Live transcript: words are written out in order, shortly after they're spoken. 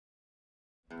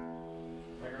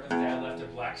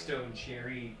Blackstone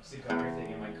cherry cigar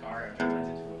thing in my car after I lent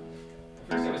it to him.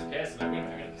 At first I was pissed, and I'm like,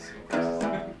 wait a minute, I gotta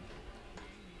smoke this.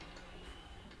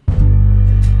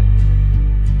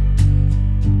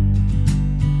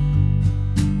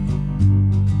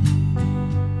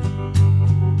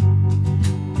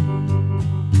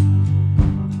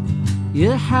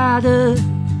 You had her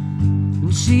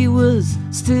when she was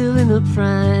still in her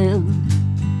prime.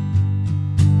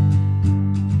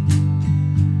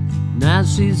 Now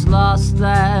she's lost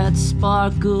that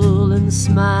sparkle and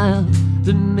smile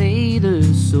that made her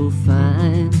so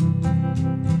fine.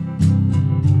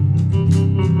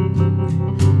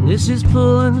 Yeah, she's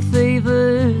pulling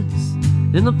favors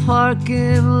in the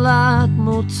parking lot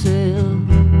motel.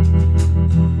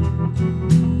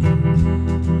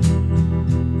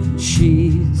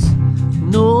 She's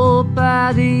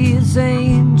nobody's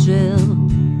angel,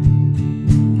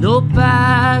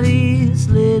 nobody's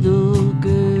little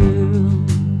girl.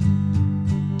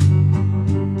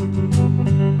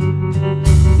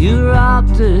 You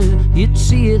robbed her, you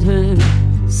cheated her,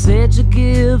 said you'd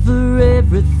give her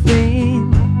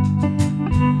everything.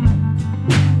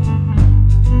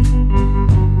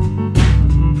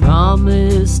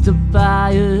 Promised to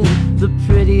buy her the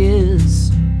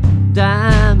prettiest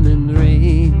diamond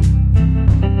ring.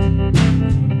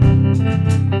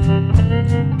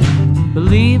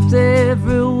 Believed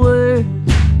every word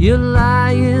your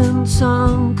lying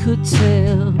tongue could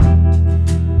tell.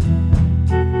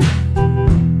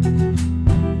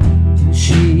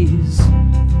 She's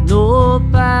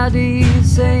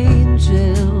nobody's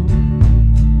angel,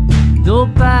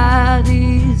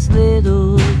 nobody's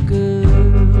little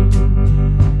girl.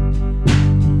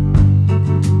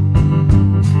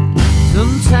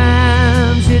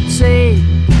 Sometimes you take,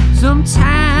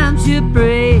 sometimes you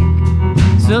break,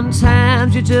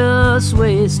 sometimes you're just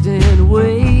wasting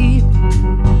away,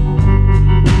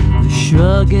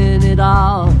 shrugging it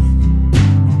off,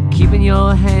 keeping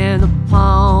your hand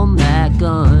upon that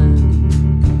gun.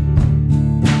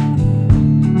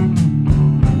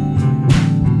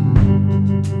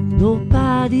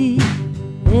 Nobody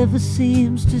ever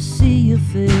seems to see your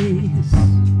face.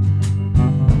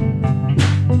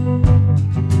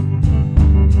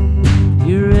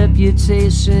 Your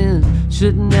reputation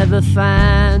should never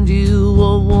find you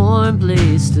a warm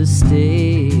place to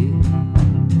stay.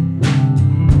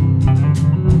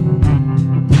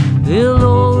 They'll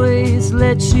always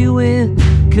let you in,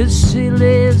 'cause she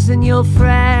lives in your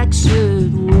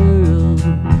fractured world.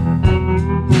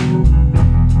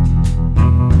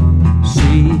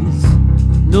 She's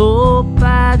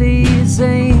nobody's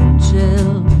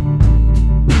angel,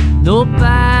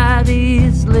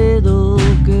 nobody's little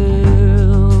girl.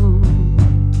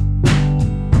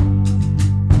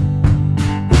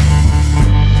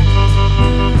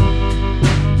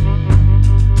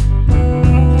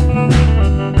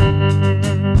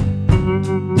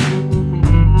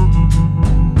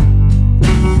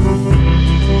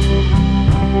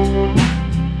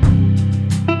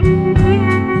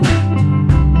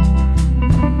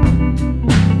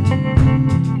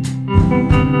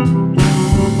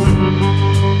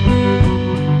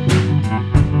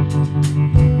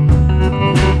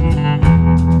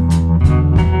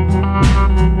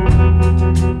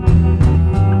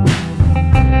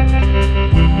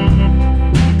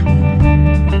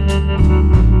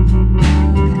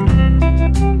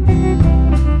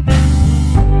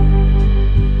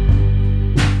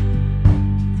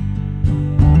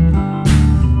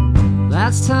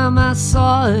 Last time I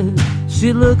saw her,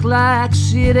 she looked like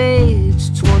she'd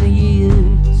aged 20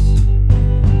 years.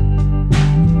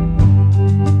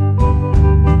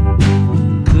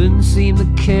 Couldn't seem to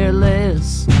care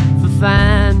less for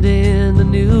finding a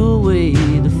new way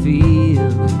to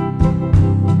feel.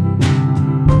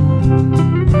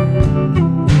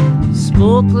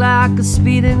 Smoke like a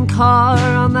speeding car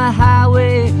on the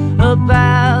highway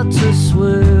about to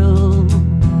swirl.